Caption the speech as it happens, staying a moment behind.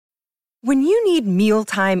When you need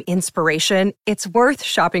mealtime inspiration, it's worth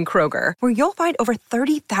shopping Kroger, where you'll find over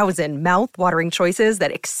 30,000 mouth-watering choices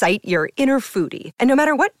that excite your inner foodie. And no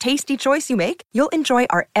matter what tasty choice you make, you'll enjoy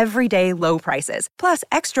our everyday low prices, plus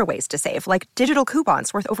extra ways to save, like digital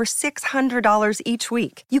coupons worth over $600 each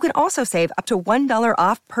week. You can also save up to $1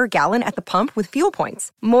 off per gallon at the pump with fuel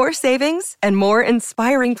points. More savings and more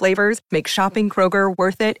inspiring flavors make shopping Kroger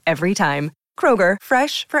worth it every time. Kroger,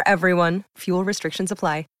 fresh for everyone. Fuel restrictions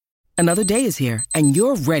apply. Another day is here, and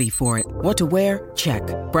you're ready for it. What to wear? Check.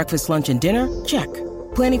 Breakfast, lunch, and dinner? Check.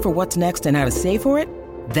 Planning for what's next and how to save for it?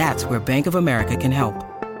 That's where Bank of America can help.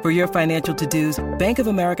 For your financial to-dos, Bank of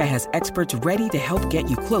America has experts ready to help get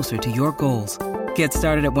you closer to your goals. Get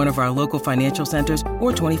started at one of our local financial centers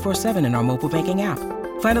or 24/7 in our mobile banking app.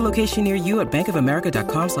 Find a location near you at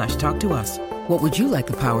bankofamerica.com/talktous. What would you like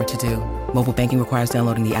the power to do? Mobile banking requires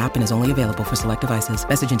downloading the app and is only available for select devices.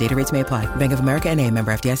 Message and data rates may apply. Bank of America N.A.,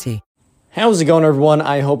 member FDIC. How's it going, everyone?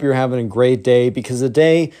 I hope you're having a great day, because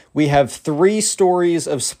today we have 3 stories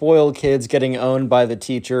of spoiled kids getting owned by the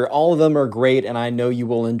teacher. All of them are great, and I know you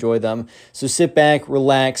will enjoy them. So sit back,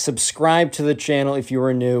 relax, subscribe to the channel if you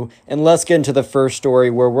are new, and let's get into the first story,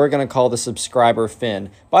 where we're going to call the subscriber Finn.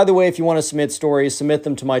 By the way, if you want to submit stories, submit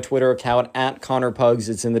them to my Twitter account at ConnorPugs.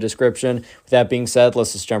 It's in the description. With that being said,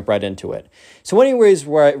 let's just jump right into it. So anyways,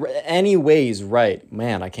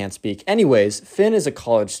 Finn is a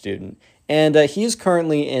college student. And he's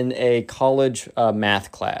currently in a college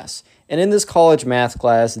math class. And in this college math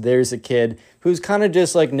class, there's a kid who's kind of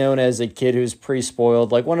just like known as a kid who's pretty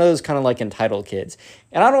spoiled, like one of those kind of like entitled kids.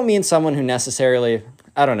 And I don't mean someone who necessarily,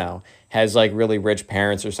 has like really rich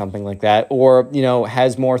parents or something like that, or,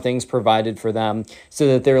 has more things provided for them so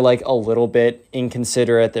that they're like a little bit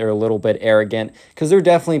inconsiderate, they're a little bit arrogant, because they're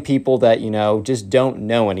definitely people that, just don't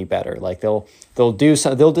know any better. Like they'll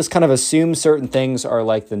just kind of assume certain things are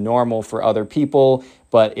like the normal for other people,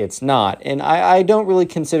 but it's not. And I don't really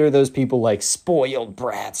consider those people like spoiled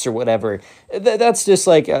brats or whatever. That's just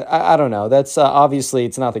like, I don't know. That's obviously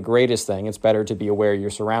it's not the greatest thing. It's better to be aware of your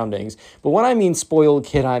surroundings. But when I mean spoiled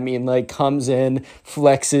kid, I mean like comes in,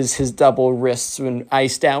 flexes his double wrists and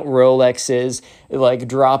iced out Rolexes, like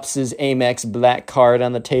drops his Amex black card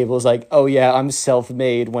on the table, is like, oh yeah, I'm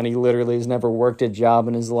self-made, when he literally has never worked a job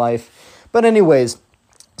in his life. But anyways,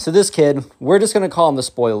 so this kid, we're just going to call him the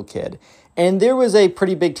spoiled kid. And there was a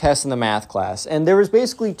pretty big test in the math class. And there was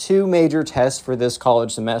basically 2 major tests for this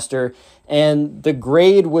college semester. And the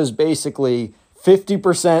grade was basically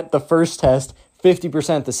 50% the first test,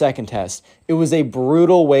 50% the second test. It was a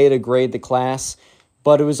brutal way to grade the class,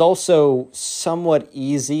 but it was also somewhat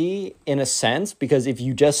easy in a sense, because if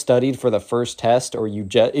you just studied for the first test, or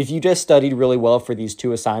if you just studied really well for these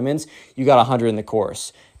 2 assignments, you got 100 in the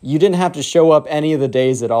course. You didn't have to show up any of the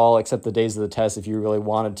days at all, except the days of the test if you really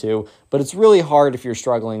wanted to, but it's really hard if you're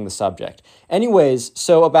struggling the subject. Anyways,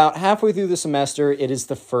 so about halfway through the semester, it is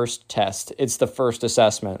the first test. It's the first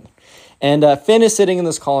assessment. And Finn is sitting in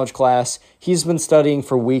this college class. He's been studying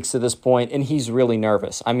for weeks at this point, and he's really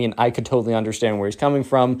nervous. I mean, I could totally understand where he's coming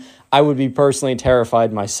from. I would be personally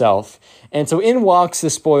terrified myself. And so in walks the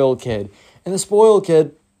spoiled kid. And the spoiled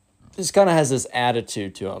kid just kind of has this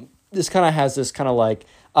attitude to him. He's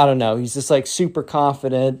just like super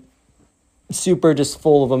confident, super just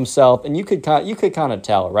full of himself, and you could kind of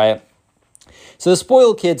tell, right? So the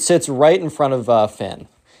spoiled kid sits right in front of Finn,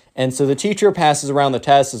 and so the teacher passes around the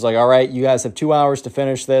test, is like, all right, you guys have 2 hours to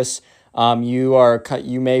finish this.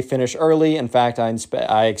 You may finish early. In fact,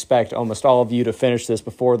 I expect almost all of you to finish this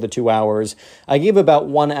before the 2 hours. I give about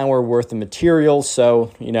 1 hour worth of material,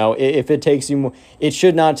 so if it takes you, it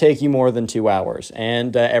should not take you more than 2 hours,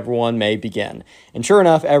 and everyone may begin. And sure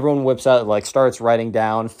enough, everyone whips out, starts writing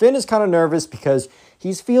down. Finn is kind of nervous because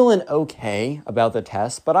he's feeling okay about the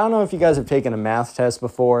test, but I don't know if you guys have taken a math test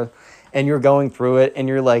before, and you're going through it, and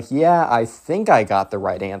you're like, yeah, I think I got the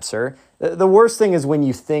right answer. The worst thing is when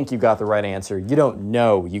you think you got the right answer, you don't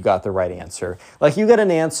know you got the right answer. Like, you get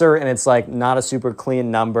an answer, and it's, not a super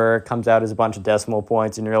clean number, comes out as a bunch of decimal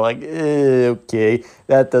points, and you're like, okay,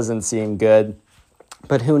 that doesn't seem good.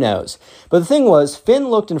 But who knows? But the thing was, Finn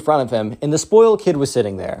looked in front of him, and the spoiled kid was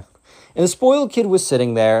sitting there. And the spoiled kid was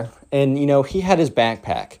sitting there, and, he had his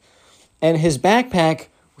backpack. And his backpack,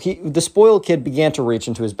 the spoiled kid began to reach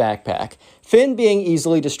into his backpack. Finn, being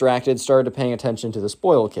easily distracted, started paying attention to the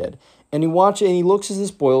spoiled kid. And he looks as the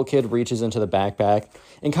spoiled kid reaches into the backpack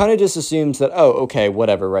and kind of just assumes that, oh, okay,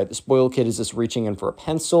 whatever, right? The spoiled kid is just reaching in for a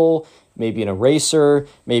pencil, maybe an eraser,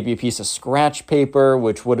 maybe a piece of scratch paper,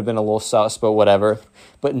 which would have been a little sus, but whatever.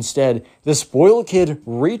 But instead, the spoiled kid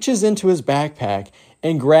reaches into his backpack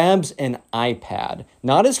and grabs an iPad.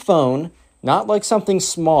 Not his phone, not like something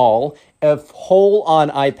small, a whole on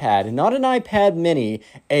iPad, not an iPad mini,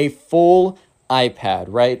 a full iPad,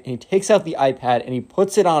 right? And he takes out the iPad and he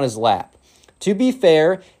puts it on his lap. To be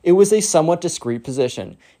fair, it was a somewhat discreet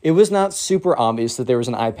position. It was not super obvious that there was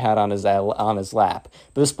an iPad on his lap.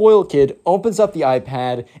 But the spoiled kid opens up the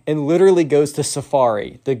iPad and literally goes to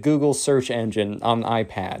Safari, the Google search engine on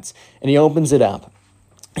iPads. And he opens it up.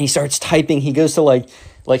 And he starts typing. He goes to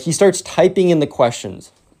he starts typing in the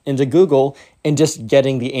questions into Google and just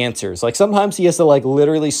getting the answers. Like sometimes he has to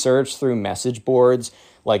literally search through message boards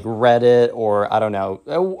like Reddit or I don't know.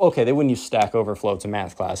 Okay, they wouldn't use Stack Overflow to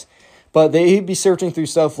math class. But he'd be searching through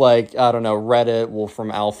stuff like, I don't know, Reddit,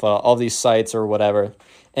 Wolfram Alpha, all these sites or whatever.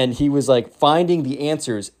 And he was finding the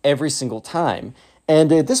answers every single time.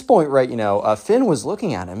 And at this point, right, Finn was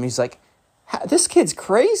looking at him. He's like, this kid's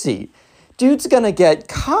crazy. Dude's going to get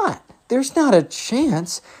caught. There's not a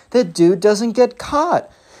chance that dude doesn't get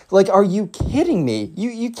caught. Are you kidding me?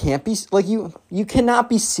 You can't be, you cannot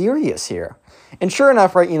be serious here. And sure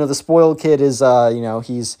enough, right, the spoiled kid is,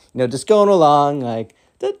 he's, just going along,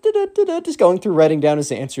 just going through writing down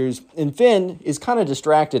his answers. And Finn is kind of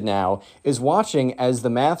distracted now, is watching as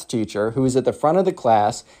the math teacher, who is at the front of the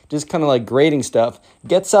class, just kind of grading stuff,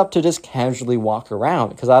 gets up to just casually walk around.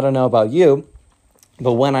 Because I don't know about you,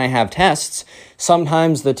 but when I have tests,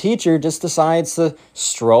 sometimes the teacher just decides to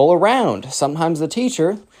stroll around. Sometimes the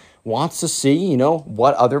teacher wants to see,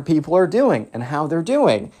 what other people are doing and how they're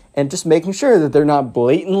doing. And just making sure that they're not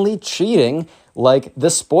blatantly cheating like the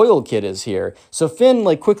spoiled kid is here. So Finn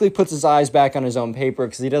quickly puts his eyes back on his own paper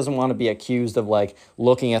because he doesn't want to be accused of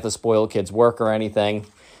looking at the spoiled kid's work or anything.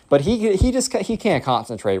 But he can't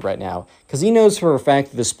concentrate right now because he knows for a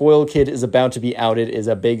fact that the spoiled kid is about to be outed as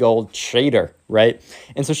a big old cheater, right?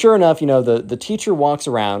 And so sure enough, the teacher walks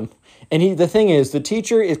around. And the thing is, the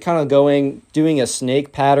teacher is kind of doing a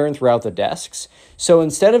snake pattern throughout the desks. So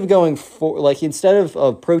instead of instead of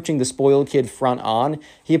approaching the spoiled kid front on,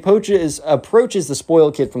 he approaches the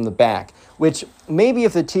spoiled kid from the back, which maybe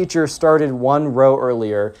if the teacher started one row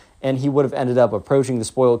earlier and he would have ended up approaching the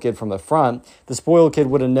spoiled kid from the front, the spoiled kid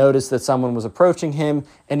would have noticed that someone was approaching him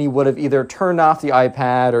and he would have either turned off the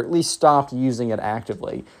iPad or at least stopped using it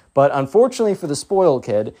actively. But unfortunately for the spoiled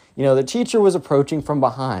kid, the teacher was approaching from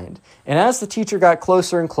behind. And as the teacher got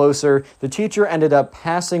closer and closer, the teacher ended up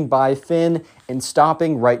passing by Finn and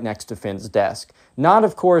stopping right next to Finn's desk. Not,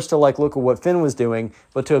 of course, to look at what Finn was doing,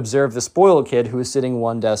 but to observe the spoiled kid who was sitting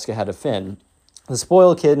one desk ahead of Finn. The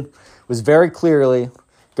spoiled kid was very clearly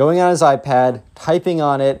going on his iPad, typing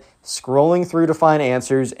on it, scrolling through to find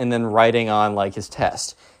answers, and then writing on his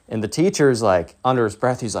test. And the teacher's under his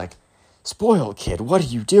breath, he's like, "Spoiled kid, what are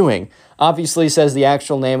you doing?" Obviously says the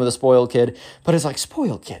actual name of the spoiled kid, but it's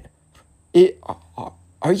spoiled kid,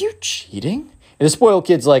 are you cheating? And the spoiled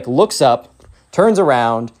kid's looks up, turns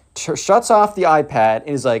around, shuts off the iPad, and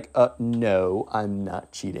is no, I'm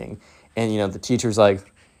not cheating. And, the teacher's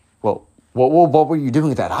well, what were you doing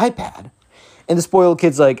with that iPad? And the spoiled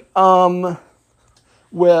kid's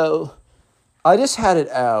well, I just had it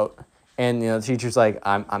out. And, the teacher's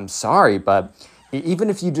I'm sorry, but even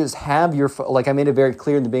if you just have your, I made it very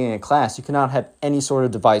clear in the beginning of class, you cannot have any sort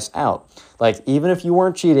of device out. Even if you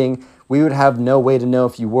weren't cheating, we would have no way to know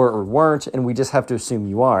if you were or weren't, and we just have to assume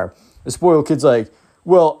you are. The spoiled kid's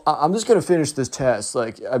well, I'm just going to finish this test.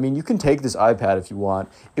 You can take this iPad if you want.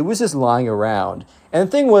 It was just lying around. And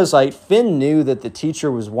the thing was, Finn knew that the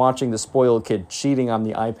teacher was watching the spoiled kid cheating on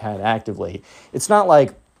the iPad actively. It's not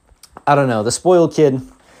I don't know, the spoiled kid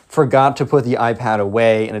forgot to put the iPad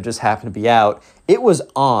away and it just happened to be out. It was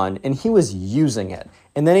on and he was using it.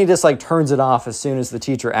 And then he just turns it off as soon as the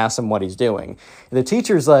teacher asks him what he's doing. And the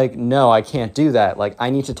teacher's no, I can't do that. I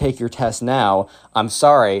need to take your test now. I'm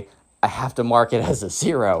sorry. I have to mark it as a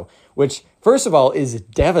 0, which first of all is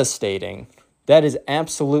devastating. That is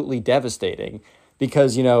absolutely devastating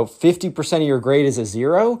because, 50% of your grade is a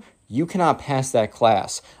 0. You cannot pass that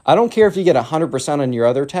class. I don't care if you get 100% on your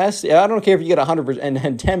other test. I don't care if you get 100%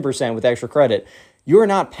 and 10% with extra credit. You're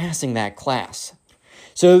not passing that class.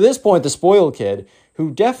 So at this point, the spoiled kid, who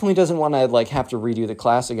definitely doesn't want to have to redo the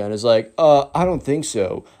class again, is I don't think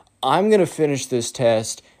so. I'm going to finish this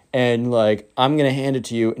test and I'm going to hand it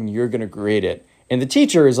to you and you're going to grade it. And the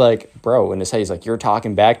teacher is bro, in his head, he's you're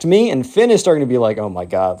talking back to me? And Finn is starting to be oh my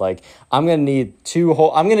God, I'm going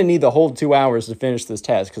to need the whole 2 hours to finish this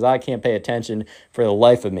test because I can't pay attention for the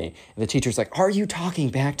life of me. And the teacher's are you talking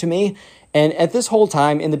back to me? And at this whole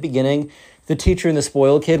time in the beginning, the teacher and the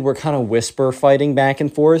spoiled kid were kind of whisper fighting back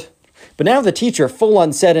and forth. But now the teacher full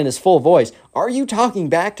on said in his full voice, "Are you talking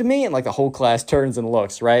back to me?" And the whole class turns and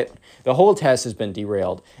looks, right? The whole test has been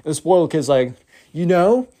derailed. And the spoiled kid's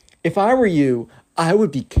If I were you, I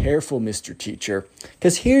would be careful, Mr. Teacher.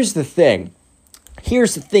 Because here's the thing.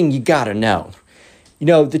 Here's the thing you gotta know.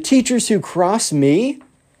 The teachers who cross me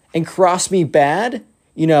and cross me bad,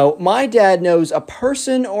 my dad knows a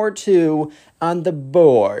person or two on the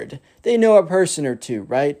board. They know a person or two,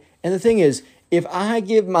 right? And the thing is, if I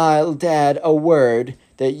give my dad a word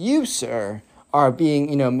that you, sir, are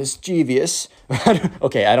being, mischievous.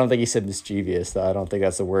 Okay, I don't think he said mischievous, though. I don't think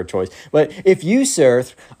that's the word choice. But if you, sir,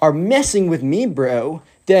 are messing with me, bro,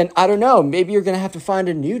 then I don't know, maybe you're going to have to find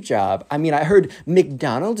a new job. I mean, I heard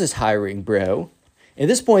McDonald's is hiring, bro. At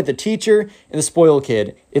this point, the teacher and the spoiled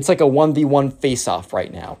kid, it's like a 1v1 face-off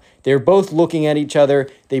right now. They're both looking at each other.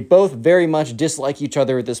 They both very much dislike each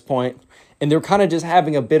other at this point, and they're kind of just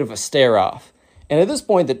having a bit of a stare-off. And at this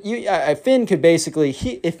point, Finn could basically,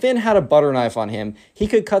 if Finn had a butter knife on him, he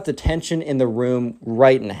could cut the tension in the room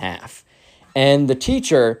right in half. And the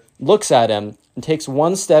teacher looks at him and takes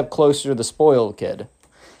one step closer to the spoiled kid.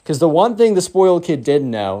 Because the one thing the spoiled kid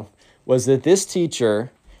didn't know was that this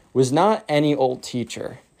teacher was not any old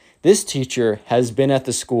teacher. This teacher has been at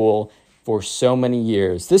the school for so many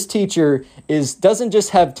years. This teacher doesn't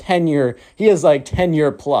just have tenure, he has like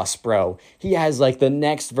tenure plus, bro. He has like the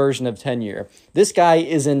next version of tenure. This guy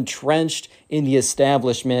is entrenched in the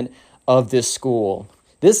establishment of this school.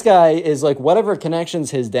 This guy is like whatever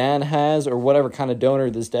connections his dad has or whatever kind of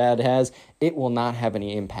donor this dad has, it will not have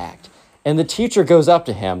any impact. And the teacher goes up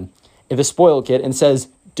to him, the spoiled kid, and says,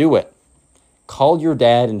 "Do it. Call your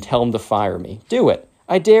dad and tell him to fire me. Do it.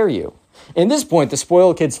 I dare you." At this point, the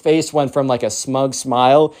spoiled kid's face went from like a smug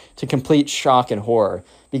smile to complete shock and horror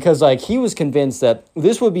because like he was convinced that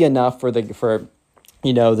this would be enough for the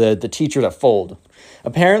teacher to fold.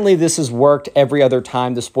 Apparently, this has worked every other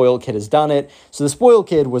time the spoiled kid has done it. So the spoiled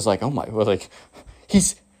kid was like, "Oh my,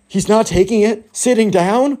 he's not taking it, sitting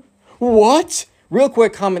down? What?" Real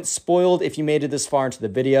quick comment, spoiled, if you made it this far into the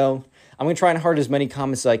video. I'm going to try and heart as many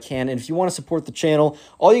comments as I can, and if you want to support the channel,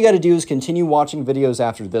 all you got to do is continue watching videos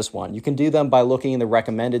after this one. You can do them by looking in the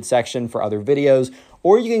recommended section for other videos,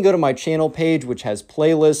 or you can go to my channel page, which has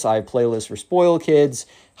playlists. I have playlists for spoiled kids,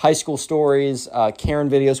 high school stories, Karen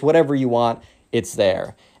videos, whatever you want, it's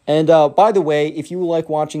there. And by the way, if you like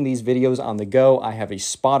watching these videos on the go, I have a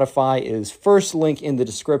Spotify. It is first link in the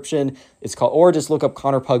description. It's called, or just look up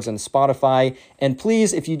Connor Pugs on Spotify. And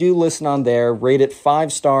please, if you do listen on there, rate it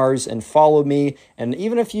 5 stars and follow me. And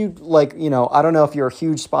even if you I don't know if you're a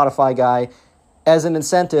huge Spotify guy, as an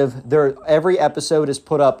incentive, every episode is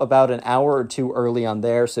put up about an hour or two early on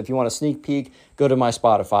there. So if you want a sneak peek, go to my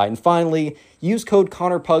Spotify. And finally, use code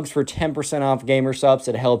ConnorPugs for 10% off Gamer Subs.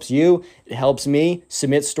 It helps you. It helps me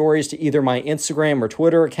submit stories to either my Instagram or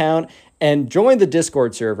Twitter account. And join the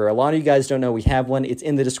Discord server. A lot of you guys don't know we have one. It's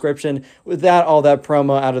in the description. With all that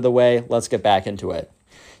promo out of the way, let's get back into it.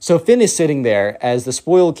 So Finn is sitting there as the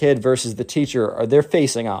spoiled kid versus the teacher, they're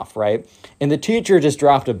facing off, right? And the teacher just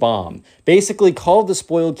dropped a bomb, basically called the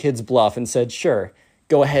spoiled kid's bluff and said, "Sure,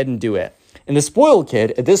 go ahead and do it." And the spoiled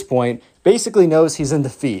kid, at this point, basically knows he's in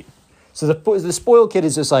defeat. So the spoiled kid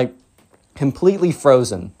is just like completely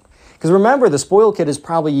frozen. Because remember, the spoiled kid has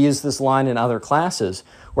probably used this line in other classes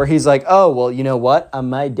where he's like, "Oh, well, you know what?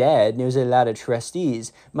 My dad knows a lot of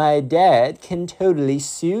trustees. My dad can totally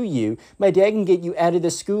sue you. My dad can get you out of the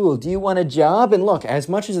school. Do you want a job?" And look, as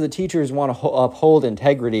much as the teachers want to uphold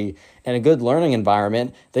integrity and a good learning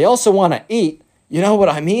environment, they also want to eat. You know what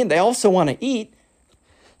I mean? They also want to eat.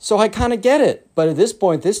 So I kind of get it. But at this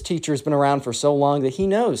point, this teacher's been around for so long that he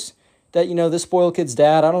knows that, this spoiled kid's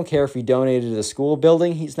dad, I don't care if he donated to the school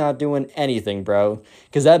building, he's not doing anything, bro.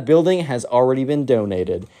 Because that building has already been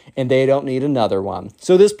donated, and they don't need another one.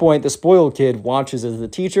 So at this point, the spoiled kid watches as the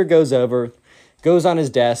teacher goes over, goes on his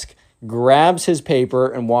desk, grabs his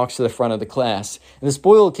paper, and walks to the front of the class. And the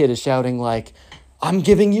spoiled kid is shouting like, "I'm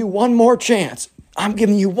giving you one more chance. I'm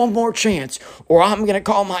giving you one more chance, or I'm going to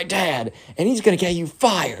call my dad, and he's going to get you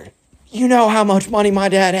fired. You know how much money my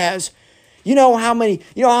dad has? You know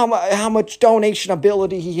how much donation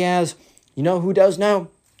ability he has? You know who does know?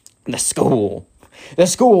 The school. The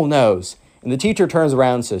school knows." And the teacher turns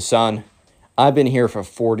around and says, "Son, I've been here for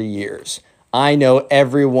 40 years. I know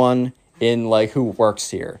everyone who works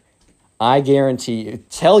here. I guarantee you,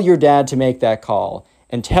 tell your dad to make that call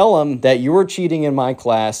and tell him that you were cheating in my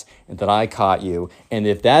class and that I caught you. And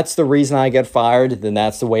if that's the reason I get fired, then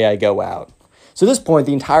that's the way I go out." So at this point,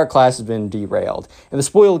 the entire class has been derailed. And the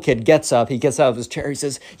spoiled kid gets up. He gets out of his chair. He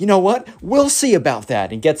says, "You know what? We'll see about that."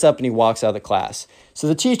 And he gets up and he walks out of the class. So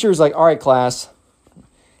the teacher's like, "All right, class,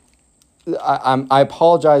 I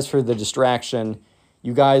apologize for the distraction.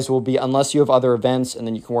 you guys will be, unless you have other events, and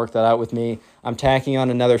then you can work that out with me, I'm tacking on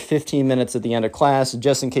another 15 minutes at the end of class,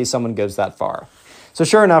 just in case someone goes that far. So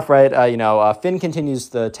sure enough, right, Finn continues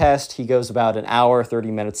the test. He goes about an hour, 30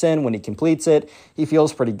 minutes in. When he completes it, he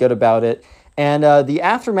feels pretty good about it. And the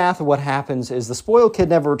aftermath of what happens is the spoiled kid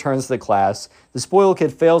never returns to the class. The spoiled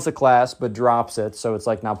kid fails the class but drops it, so it's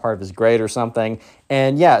like not part of his grade or something.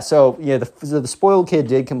 And the spoiled kid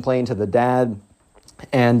did complain to the dad,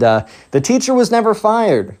 and the teacher was never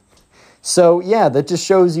fired. So yeah, that just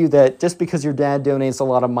shows you that just because your dad donates a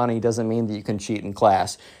lot of money doesn't mean that you can cheat in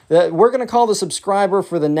class. We're going to call the subscriber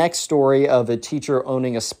for the next story of a teacher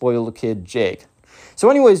owning a spoiled kid, Jake. So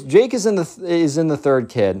anyways, Jake is in the third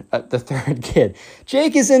kid.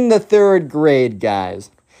 Jake is in the third grade,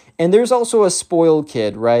 guys. And there's also a spoiled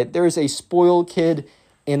kid, right? There's a spoiled kid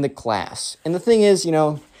in the class. And the thing is,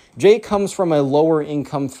 Jake comes from a lower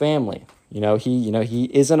income family. He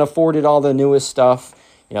isn't afforded all the newest stuff.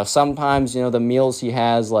 Sometimes, the meals he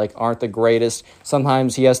has, aren't the greatest.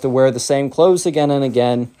 Sometimes he has to wear the same clothes again and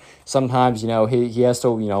again. Sometimes, he has to,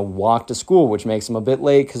 walk to school, which makes him a bit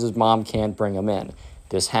late because his mom can't bring him in.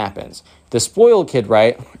 This happens. The spoiled kid,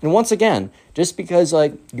 right? And once again, just because,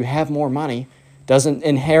 you have more money doesn't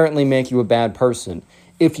inherently make you a bad person.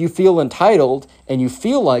 If you feel entitled and you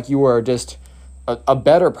feel like you are just a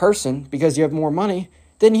better person because you have more money,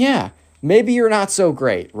 then yeah, maybe you're not so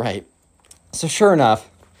great, right? So sure enough,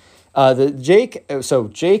 Jake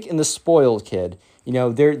and the spoiled kid,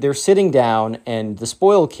 they're sitting down, and the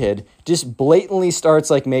spoiled kid just blatantly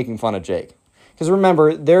starts making fun of Jake. Because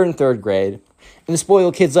remember, they're in third grade, and the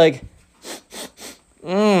spoiled kid's like,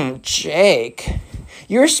 Jake,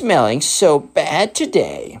 you're smelling so bad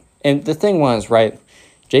today. And the thing was, right,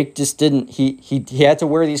 Jake just he had to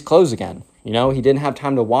wear these clothes again. He didn't have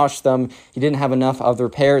time to wash them. He didn't have enough other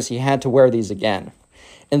pairs. He had to wear these again.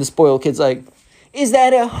 And the spoiled kid's like, is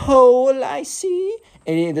that a hole I see?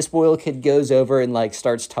 And the spoiled kid goes over and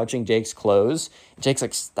starts touching Jake's clothes. And Jake's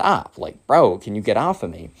like, stop, bro, can you get off of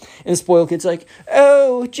me? And the spoiled kid's like,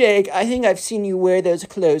 oh, Jake, I think I've seen you wear those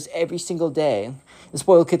clothes every single day. The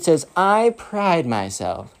spoiled kid says, I pride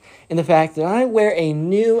myself in the fact that I wear a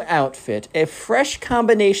new outfit, a fresh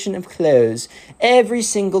combination of clothes every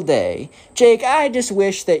single day. Jake, I just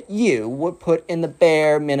wish that you would put in the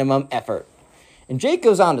bare minimum effort. And Jake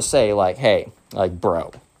goes on to say, hey,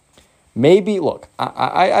 bro, maybe, look,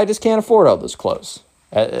 I just can't afford all those clothes.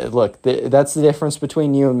 That's the difference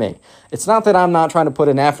between you and me. It's not that I'm not trying to put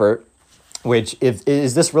in effort, which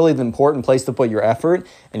is this really the important place to put your effort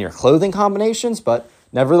and your clothing combinations? But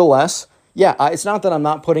nevertheless, yeah, it's not that I'm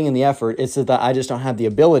not putting in the effort. It's that I just don't have the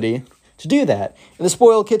ability to do that. And the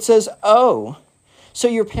spoiled kid says, oh, so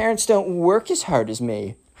your parents don't work as hard as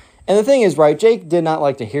me. And the thing is, right, Jake did not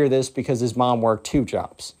like to hear this because his mom worked 2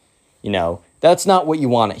 jobs. That's not what you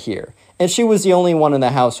want to hear. And she was the only one in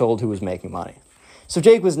the household who was making money. So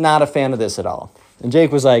Jake was not a fan of this at all. And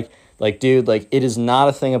Jake was like, dude, it is not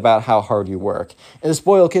a thing about how hard you work. And the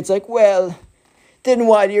spoiled kid's like, well, then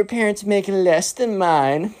why do your parents make less than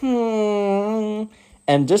mine?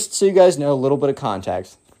 And just so you guys know a little bit of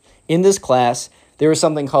context, in this class, there was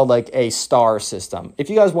something called a star system. If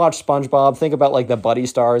you guys watch SpongeBob, think about the Buddy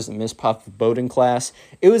Stars and Miss Puff Bowden class.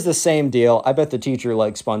 It was the same deal. I bet the teacher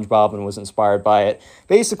liked SpongeBob and was inspired by it.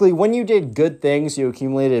 Basically, when you did good things, you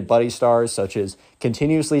accumulated Buddy Stars, such as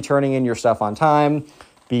continuously turning in your stuff on time,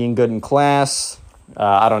 being good in class,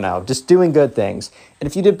 just doing good things. And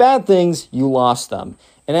if you did bad things, you lost them.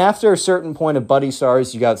 And after a certain point of Buddy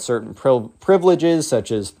Stars, you got certain privileges,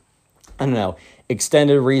 such as,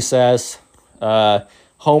 extended recess,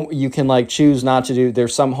 you can choose not to do.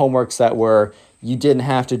 There's some homeworks that you didn't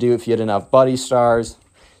have to do if you had enough Buddy Stars,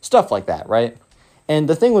 stuff like that, right? And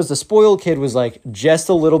the thing was, the spoiled kid was just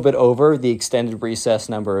a little bit over the extended recess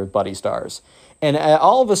number of Buddy Stars. And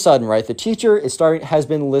all of a sudden, right, the teacher has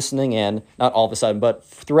been listening in, not all of a sudden, but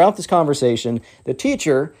throughout this conversation, the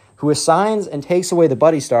teacher who assigns and takes away the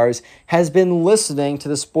Buddy Stars has been listening to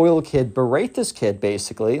the spoiled kid berate this kid,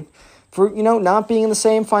 basically, for, not being in the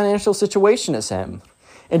same financial situation as him.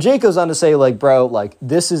 And Jake goes on to say, bro,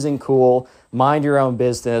 this isn't cool. Mind your own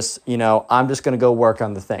business. I'm just going to go work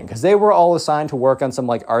on the thing. Because they were all assigned to work on some,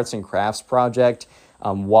 arts and crafts project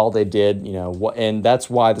while they did, and that's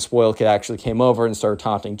why the spoiled kid actually came over and started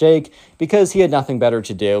taunting Jake, because he had nothing better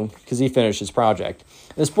to do, because he finished his project.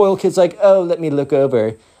 And the spoiled kid's like, oh, let me look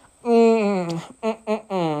over.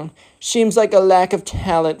 Seems like a lack of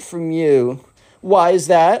talent from you. Why is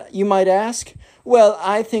that, you might ask? Well,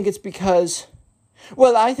 I think it's because,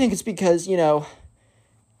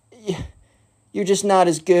 you're just not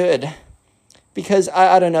as good. Because,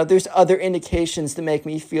 I don't know, there's other indications to make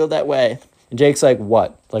me feel that way. And Jake's like,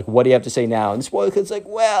 what? Like, what do you have to say now? And the spoiled kid's like,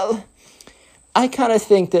 well, I kind of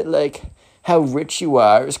think that, like, how rich you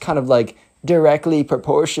are is kind of, like, directly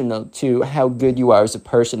proportional to how good you are as a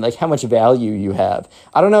person, like how much value you have.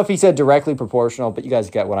 I don't know if he said directly proportional, but you guys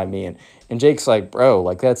get what I mean. And Jake's like, bro,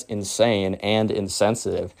 like that's insane and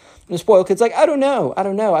insensitive. And the spoiled kid's like, I don't know.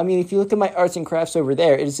 I mean, if you look at my arts and crafts over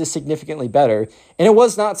there, it is just significantly better. And it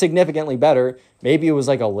was not significantly better. Maybe it was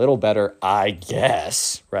like a little better, I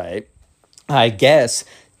guess, right? I guess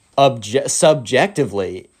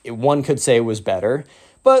subjectively, one could say it was better.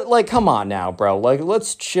 But, like, come on now, bro. Like,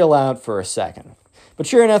 let's chill out for a second. But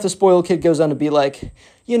sure enough, the spoiled kid goes on to be like,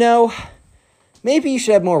 you know, maybe you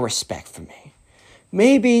should have more respect for me.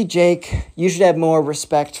 Maybe, Jake, you should have more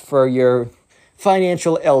respect for your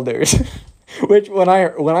financial elders. Which, when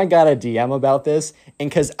I got a DM about this,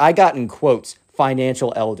 and because I got in quotes,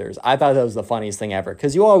 financial elders, I thought that was the funniest thing ever.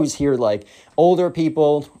 Because you always hear, like, older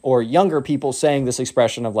people or younger people saying this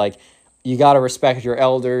expression of, like, you got to respect your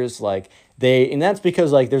elders, like, and that's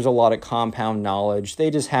because, like, there's a lot of compound knowledge. They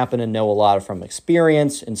just happen to know a lot from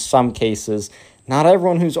experience. In some cases, not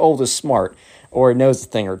everyone who's old is smart or knows a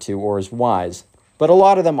thing or two or is wise, but a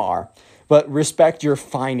lot of them are. But respect your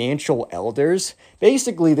financial elders.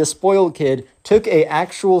 Basically, this spoiled kid took a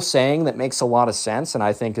actual saying that makes a lot of sense, and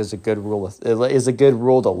I think is a good rule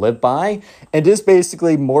to live by, and just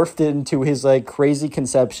basically morphed it into his like crazy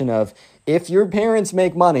conception of if your parents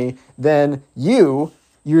make money, then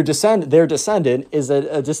their descendant is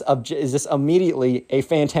just immediately a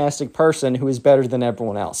fantastic person who is better than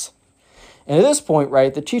everyone else. And at this point,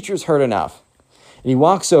 right, the teacher's heard enough. And he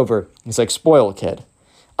walks over, he's like, spoiled kid,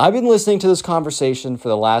 I've been listening to this conversation for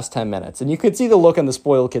the last 10 minutes. And you could see the look on the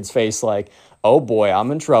spoiled kid's face like, oh boy,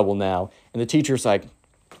 I'm in trouble now. And the teacher's like,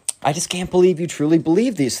 I just can't believe you truly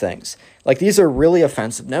believe these things. Like, these are really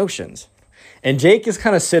offensive notions. And Jake is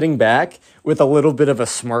kind of sitting back with a little bit of a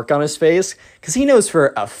smirk on his face because he knows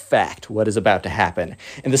for a fact what is about to happen.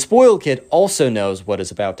 And the spoiled kid also knows what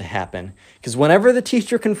is about to happen because whenever the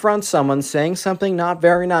teacher confronts someone saying something not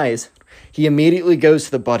very nice, he immediately goes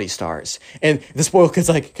to the buddy stars. And the spoiled kid's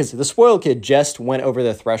like, because the spoiled kid just went over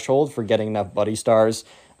the threshold for getting enough buddy stars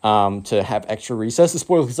to have extra recess. The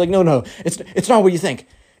spoiled kid's like, no, it's not what you think.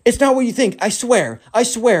 It's not what you think. I swear.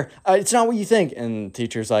 It's not what you think. And the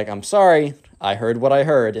teacher's like, I'm sorry. I heard what I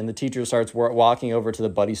heard. And the teacher starts walking over to the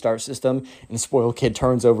buddy star system. And the spoiled kid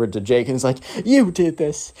turns over to Jake and is like, you did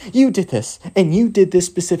this. And you did this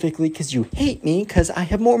specifically because you hate me because I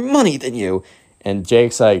have more money than you. And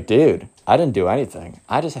Jake's like, dude, I didn't do anything.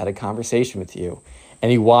 I just had a conversation with you.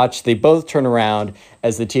 And they both turn around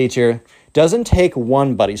as the teacher doesn't take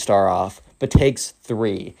one buddy star off, but takes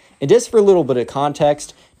 3. And just for a little bit of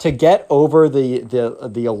context, to get over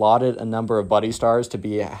the allotted number of buddy stars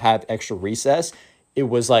to have extra recess, it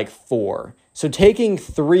was like 4. So taking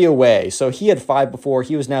 3 away, so he had 5 before,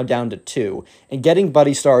 he was now down to 2. And getting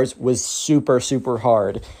buddy stars was super, super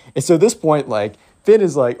hard. And so at this point, like, Jake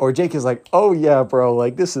is like, oh yeah, bro,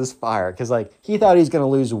 like, this is fire. Because, like, he thought he was going to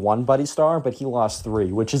lose 1 buddy star, but he lost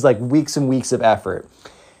 3, which is, like, weeks and weeks of effort.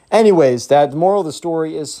 Anyways, the moral of the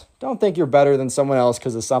story is don't think you're better than someone else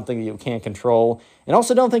because of something that you can't control. And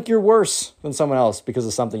also don't think you're worse than someone else because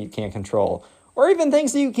of something you can't control. Or even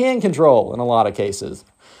things that you can control in a lot of cases.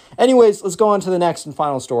 Anyways, let's go on to the next and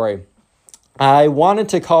final story. I wanted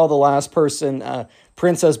to call the last person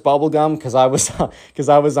Princess Bubblegum because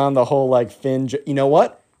I was on the whole like Finn. You know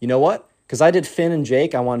what? Because I did Finn and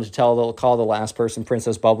Jake, I wanted to call the last person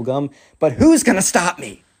Princess Bubblegum. But who's gonna stop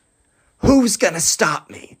me?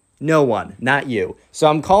 No one, not you. So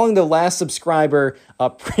I'm calling the last subscriber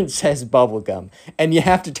Princess Bubblegum. And you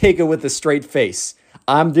have to take it with a straight face.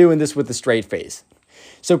 I'm doing this with a straight face.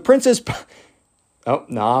 So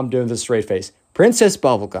I'm doing this straight face. Princess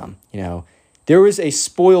Bubblegum, there was a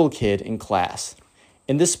spoiled kid in class.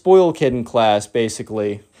 And this spoiled kid in class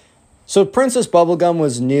basically... So Princess Bubblegum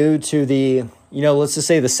was new to the, let's just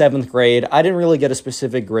say the 7th grade. I didn't really get a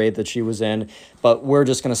specific grade that she was in, but we're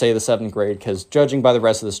just going to say the 7th grade because judging by the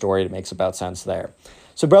rest of the story, it makes about sense there.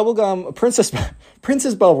 So Princess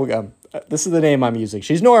Bubblegum, this is the name I'm using.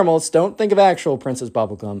 She's normal, so don't think of actual Princess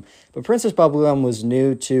Bubblegum. But Princess Bubblegum was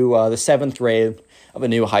new to the 7th grade of a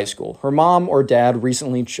new high school. Her mom or dad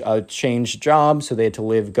recently changed jobs, so they had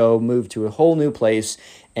to move to a whole new place.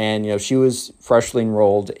 And, she was freshly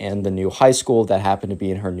enrolled in the new high school that happened to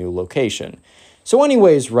be in her new location. So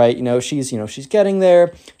anyways, right, she's getting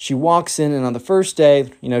there. She walks in, and on the first day,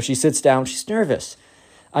 she sits down. She's nervous.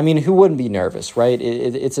 I mean, who wouldn't be nervous, right?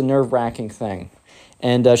 It's a nerve-wracking thing.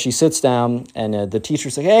 And she sits down, and the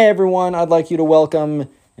teacher's like, hey, everyone, I'd like you to welcome...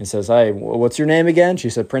 and says, hey, what's your name again? She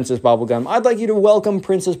said, Princess Bubblegum. I'd like you to welcome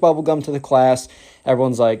Princess Bubblegum to the class.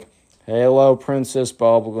 Everyone's like, hello, Princess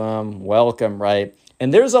Bubblegum. Welcome, right?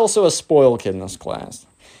 And there's also a spoiled kid in this class.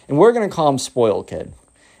 And we're going to call him Spoiled Kid.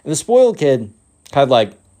 And the Spoiled Kid had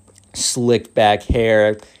like slicked back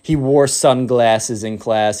hair. He wore sunglasses in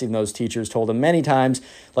class, even though his teachers told him many times,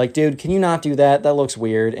 like, dude, can you not do that? That looks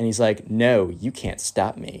weird. And he's like, no, you can't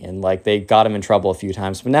stop me. And like they got him in trouble a few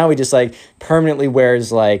times. But now he just like permanently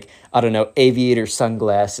wears like, I don't know, aviator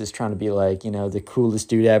sunglasses, trying to be like, you know, the coolest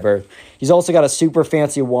dude ever. He's also got a super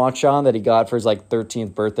fancy watch on that he got for his like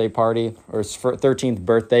 13th birthday party, or his 13th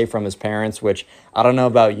birthday from his parents, which I don't know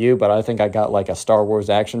about you, but I think I got like a Star Wars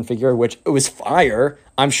action figure, which it was fire.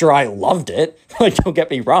 I'm sure I loved it. Like, don't get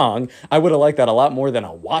me wrong. I would have liked that a lot more than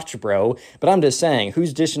a watch, bro. But I'm just saying,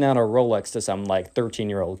 who's dishing out a Rolex to some like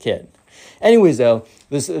 13-year-old kid? Anyways, though,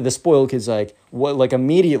 the spoiled kid's like, what? Like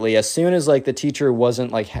immediately, as soon as like the teacher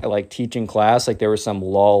wasn't like teaching class, like there was some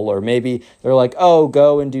lull, or maybe they're like, oh,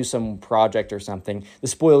 go and do some project or something. The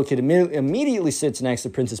spoiled kid immediately sits next to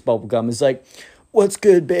Princess Bubblegum and is like, what's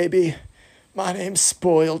good, baby? My name's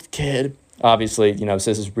Spoiled Kid. Obviously, you know,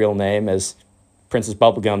 says his real name, as Princess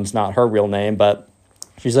Bubblegum's not her real name, but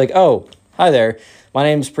she's like, oh, hi there. My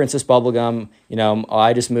name's Princess Bubblegum. You know,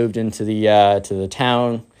 I just moved into the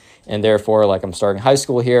town, and therefore, like, I'm starting high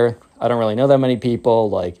school here. I don't really know that many people.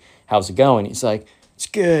 Like, how's it going? He's like, it's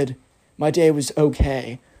good. My day was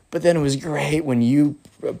okay, but then it was great when you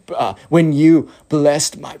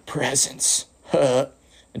blessed my presence. And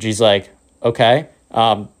she's like, okay,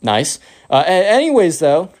 nice. Anyways,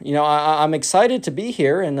 though, you know, I'm excited to be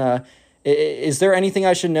here, and is there anything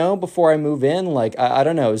I should know before I move in? Like, I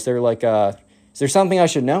don't know. Is there something I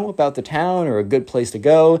should know about the town, or a good place to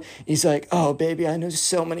go? He's like, oh, baby, I know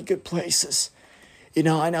so many good places. You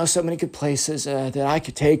know, I know so many good places that I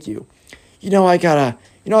could take you. I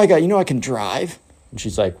can drive. And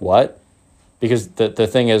she's like, what? Because the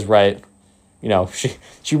thing is, right, you know,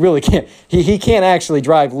 she really can't, he can't actually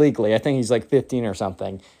drive legally. I think he's like 15 or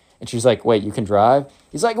something. And she's like, wait, you can drive?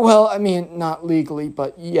 He's like, well, I mean, not legally,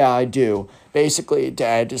 but yeah, I do. Basically,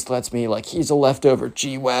 Dad just lets me, like, he's a leftover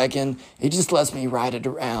G-Wagon. He just lets me ride it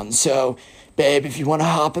around. So, babe, if you want to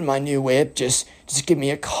hop in my new whip, just give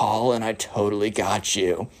me a call and I totally got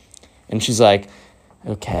you. And she's like,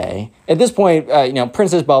 okay. At this point,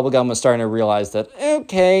 Princess Bubblegum was starting to realize that,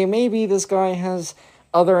 okay, maybe this guy has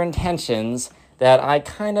other intentions that I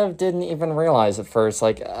kind of didn't even realize at first.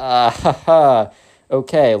 Like,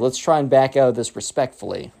 okay, let's try and back out of this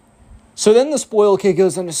respectfully. So then the spoiled kid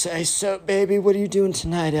goes on to say, so, baby, what are you doing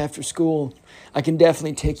tonight after school? I can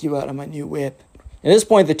definitely take you out on my new whip. At this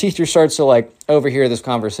point, the teacher starts to, like, overhear this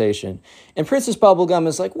conversation. And Princess Bubblegum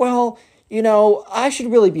is like, well, you know, I should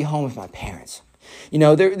really be home with my parents. You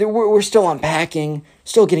know, we're still unpacking,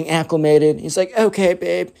 still getting acclimated. He's like, okay,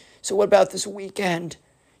 babe, so what about this weekend?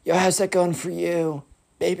 Yo, how's that going for you?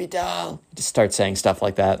 Baby doll. He just starts saying stuff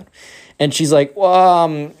like that. And she's like,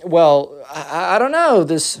 well, I don't know,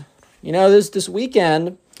 this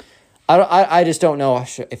weekend, I just don't know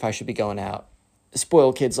if I should be going out. The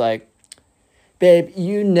spoiled kid's like, babe,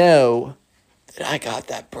 you know that I got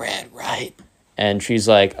that bread, right? And she's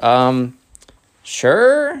like,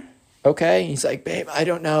 sure, okay. He's like, babe, I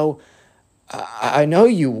don't know. I know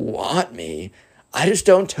you want me. I just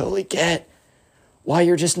don't totally get why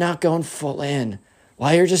you're just not going full in.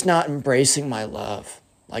 Why you're just not embracing my love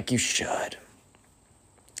like you should.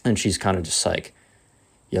 And she's kind of just like,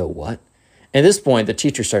 yo, what? At this point, the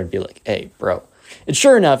teacher started to be like, hey, bro. And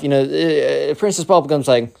sure enough, Princess Bubblegum's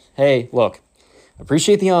like, hey, look,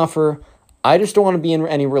 appreciate the offer. I just don't want to be in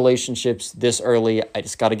any relationships this early. I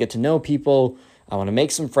just got to get to know people. I want to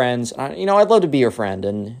make some friends. I'd love to be your friend.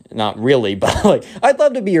 And not really, but like, I'd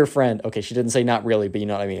love to be your friend. Okay, she didn't say not really, but you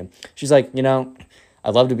know what I mean. She's like,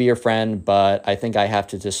 I'd love to be your friend, but I think I have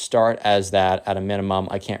to just start as that at a minimum.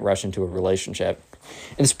 I can't rush into a relationship.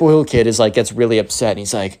 And the spoiled kid gets really upset. And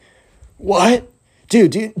he's like, what?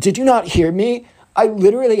 Dude, did you not hear me? I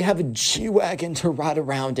literally have a G-Wagon to ride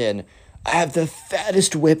around in. I have the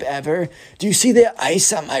fattest whip ever. Do you see the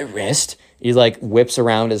ice on my wrist? He whips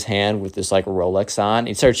around his hand with this Rolex on.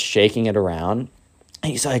 He starts shaking it around.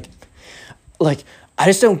 And he's like, I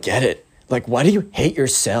just don't get it. Why do you hate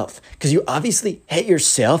yourself? Because you obviously hate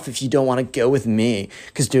yourself if you don't want to go with me.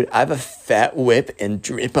 Because, dude, I have a fat whip and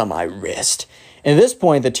drip on my wrist. And at this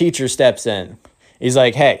point, the teacher steps in. He's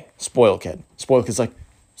like, hey, spoiled kid. Spoiled kid's like,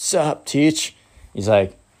 sup, teach? He's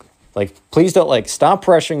like, please don't, stop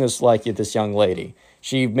pressuring this young lady.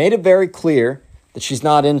 She made it very clear that she's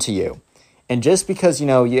not into you. And just because, you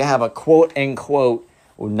have a quote-unquote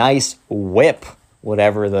nice whip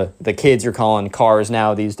whatever the kids are calling cars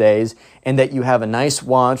now these days, and that you have a nice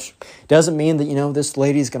watch doesn't mean that, this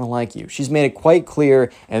lady's going to like you. She's made it quite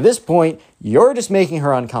clear, and at this point, you're just making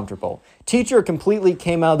her uncomfortable. Teacher completely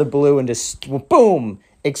came out of the blue and just, boom,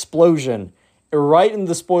 explosion, right in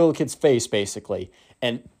the spoiled kid's face, basically.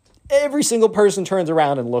 And every single person turns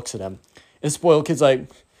around and looks at him. And the spoiled kid's like,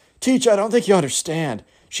 Teacher, I don't think you understand.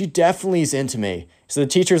 She definitely is into me. So the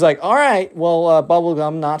teacher's like, all right, well,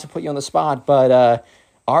 Bubblegum, not to put you on the spot, but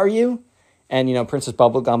are you? And, Princess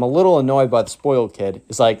Bubblegum, a little annoyed by the spoiled kid,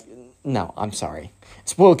 is like, no, I'm sorry.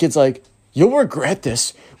 Spoiled kid's like, you'll regret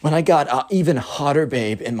this when I got an even hotter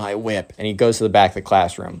babe in my whip. And he goes to the back of the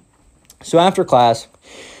classroom. So after class,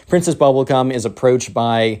 Princess Bubblegum is approached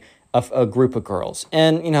by a group of girls.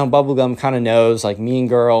 And, Bubblegum kind of knows, like, Mean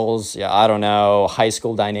Girls, I don't know, high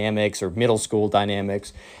school dynamics or middle school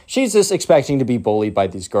dynamics. She's just expecting to be bullied by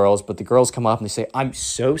these girls, but the girls come up and they say, I'm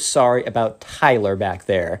so sorry about Tyler back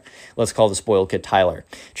there. Let's call the spoiled kid Tyler.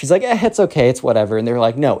 She's like, it's okay, it's whatever. And they're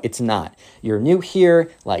like, no, it's not. You're new here.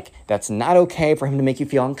 Like, that's not okay for him to make you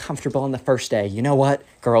feel uncomfortable on the first day. You know what,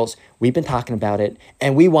 girls? We've been talking about it,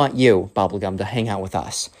 and we want you, Bubblegum, to hang out with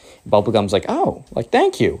us. Bubblegum's like, oh,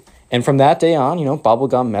 thank you. And from that day on,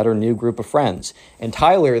 Bubblegum met her new group of friends. And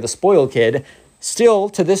Tyler, the spoiled kid, still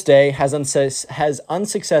to this day has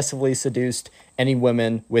unsuccessfully seduced any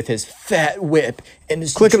women with his fat whip and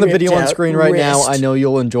his Click on the video on screen right now. wrist. I know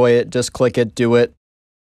you'll enjoy it. Just click it. Do it.